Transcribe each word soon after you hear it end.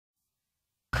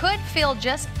Could feel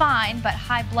just fine, but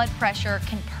high blood pressure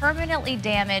can permanently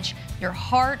damage your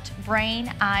heart,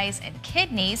 brain, eyes, and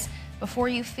kidneys before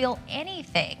you feel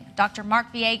anything. Dr.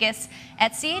 Mark Viegas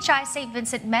at CHI St.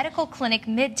 Vincent Medical Clinic,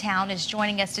 Midtowne, is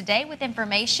joining us today with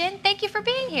information. Thank you for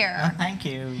being here. Thank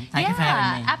you. Thank you for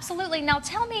having me. Absolutely. Now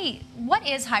tell me, what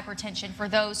is hypertension for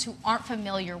those who aren't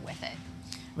familiar with it?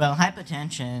 Well,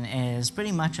 hypertension is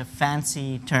pretty much a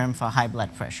fancy term for high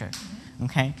blood pressure,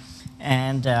 okay?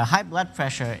 And high blood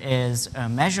pressure is a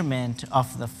measurement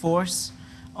of the force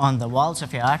on the walls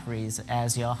of your arteries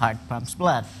as your heart pumps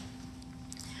blood.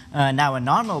 Now, a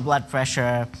normal blood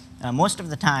pressure most of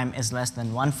the time is less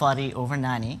than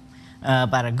 140/90,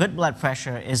 but a good blood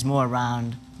pressure is more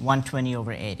around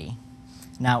 120/80.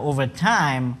 Now, over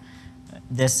time,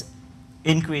 this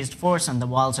increased force on the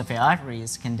walls of your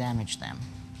arteries can damage them.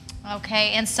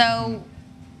 Okay, and so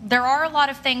there are a lot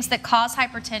of things that cause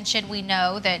hypertension. We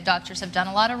know that doctors have done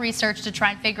a lot of research to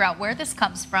try and figure out where this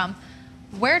comes from.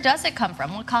 Where does it come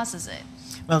from? What causes it?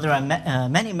 Well, there are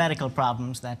many medical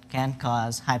problems that can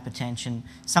cause hypertension.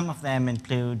 Some of them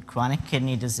include chronic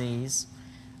kidney disease,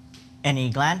 any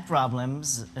gland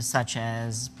problems such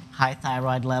as high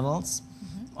thyroid levels,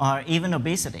 or even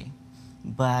obesity.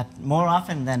 But more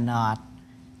often than not,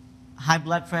 high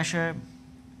blood pressure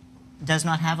does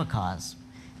not have a cause.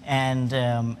 And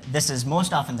this is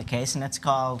most often the case, and it's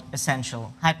called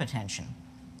essential hypertension.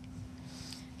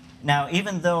 Now,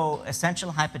 even though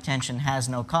essential hypertension has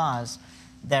no cause,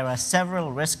 there are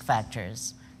several risk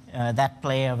factors that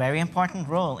play a very important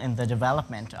role in the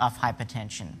development of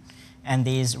hypertension. And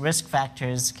these risk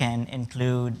factors can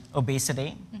include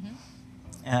obesity.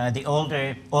 The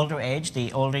older age,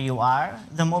 the older you are,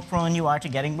 the more prone you are to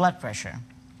getting blood pressure.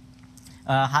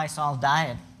 High salt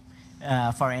diet,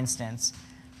 for instance.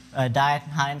 A diet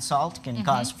high in salt can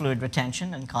cause fluid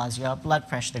retention and cause your blood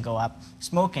pressure to go up.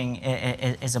 Smoking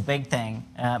is a big thing.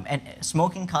 And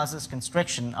smoking causes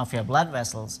constriction of your blood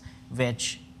vessels,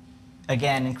 which,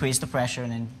 again, increase the pressure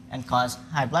and cause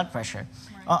high blood pressure.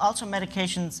 Right. Also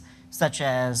medications such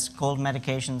as cold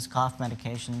medications, cough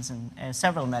medications, and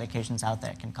several medications out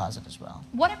there can cause it as well.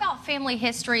 What about family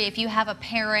history? If you have a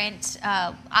parent,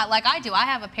 like I do, I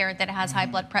have a parent that has high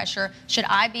blood pressure. Should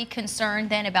I be concerned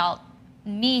then about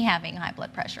me having high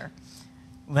blood pressure?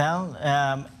 Well,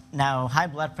 now high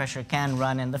blood pressure can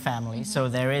run in the family, so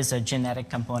there is a genetic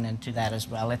component to that as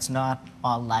well. It's not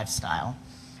all lifestyle.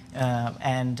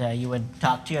 You would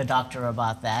talk to your doctor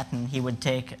about that, and he would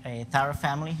take a thorough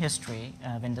family history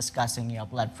when discussing your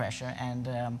blood pressure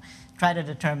and try to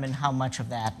determine how much of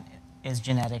that is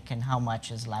genetic and how much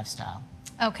is lifestyle.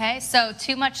 Okay, so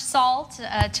too much salt,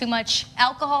 too much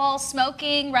alcohol,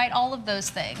 smoking, right? All of those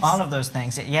things. All of those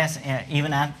things, yes,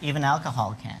 even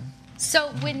alcohol can. So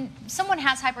when someone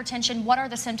has hypertension, what are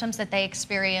the symptoms that they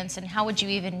experience, and how would you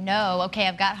even know, okay,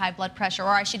 I've got high blood pressure, or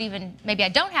I should even, maybe I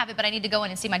don't have it, but I need to go in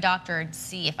and see my doctor and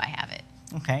see if I have it?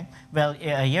 Okay, well,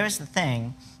 here's the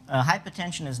thing.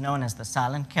 Hypertension is known as the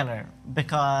silent killer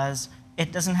because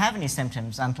it doesn't have any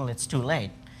symptoms until it's too late.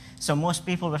 So most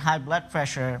people with high blood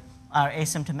pressure are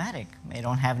asymptomatic. They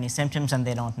don't have any symptoms and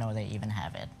they don't know they even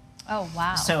have it. Oh,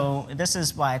 wow. So this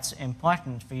is why it's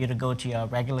important for you to go to your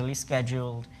regularly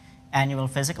scheduled annual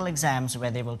physical exams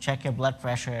where they will check your blood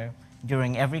pressure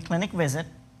during every clinic visit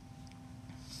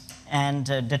and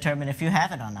determine if you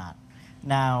have it or not.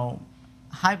 Now,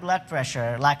 high blood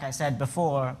pressure, like I said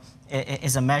before,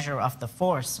 is a measure of the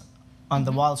force on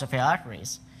the walls of your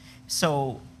arteries.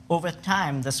 So over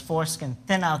time, this force can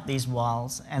thin out these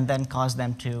walls and then cause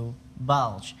them to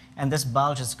bulge. And this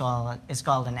bulge is called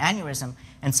an aneurysm.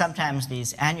 And sometimes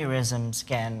these aneurysms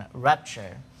can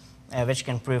rupture, which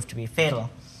can prove to be fatal.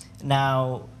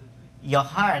 Now, your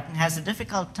heart has a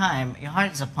difficult time. Your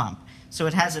heart is a pump. So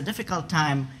it has a difficult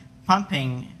time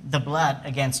pumping the blood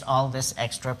against all this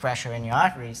extra pressure in your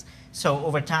arteries. So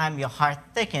over time, your heart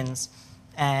thickens,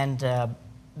 and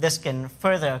this can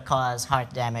further cause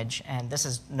heart damage, and this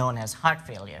is known as heart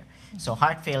failure. So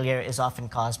heart failure is often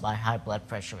caused by high blood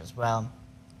pressure as well.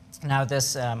 Now,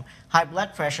 this high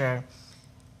blood pressure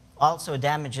also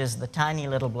damages the tiny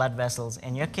little blood vessels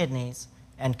in your kidneys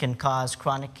and can cause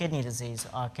chronic kidney disease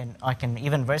or can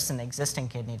even worsen existing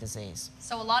kidney disease.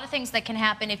 So a lot of things that can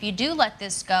happen if you do let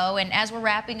this go. And as we're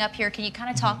wrapping up here, can you kind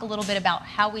of talk a little bit about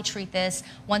how we treat this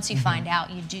once you find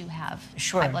out you do have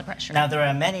high blood pressure? Now, there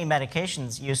are many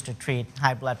medications used to treat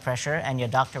high blood pressure, and your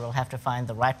doctor will have to find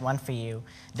the right one for you,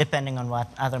 depending on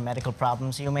what other medical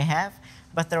problems you may have.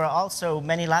 But there are also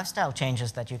many lifestyle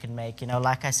changes that you can make. You know,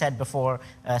 like I said before,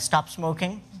 stop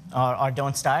smoking, or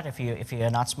don't start if you're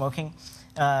not smoking.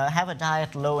 Have a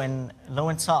diet low in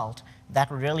salt, that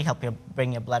will really help you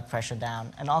bring your blood pressure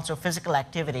down. And also physical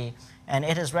activity, and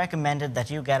it is recommended that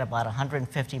you get about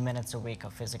 150 minutes a week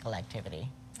of physical activity.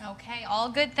 Okay, all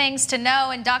good things to know.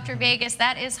 And Dr. Viegas,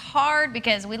 that is hard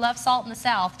because we love salt in the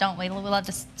South, don't we? We love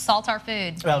to salt our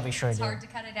food. Well, we sure do. It's hard to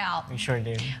cut it out. We sure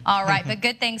do. All right, but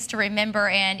good things to remember.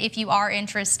 And if you are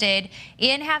interested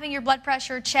in having your blood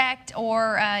pressure checked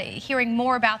or hearing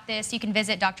more about this, you can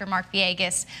visit Dr. Mark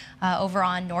Viegas over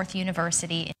on North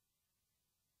University.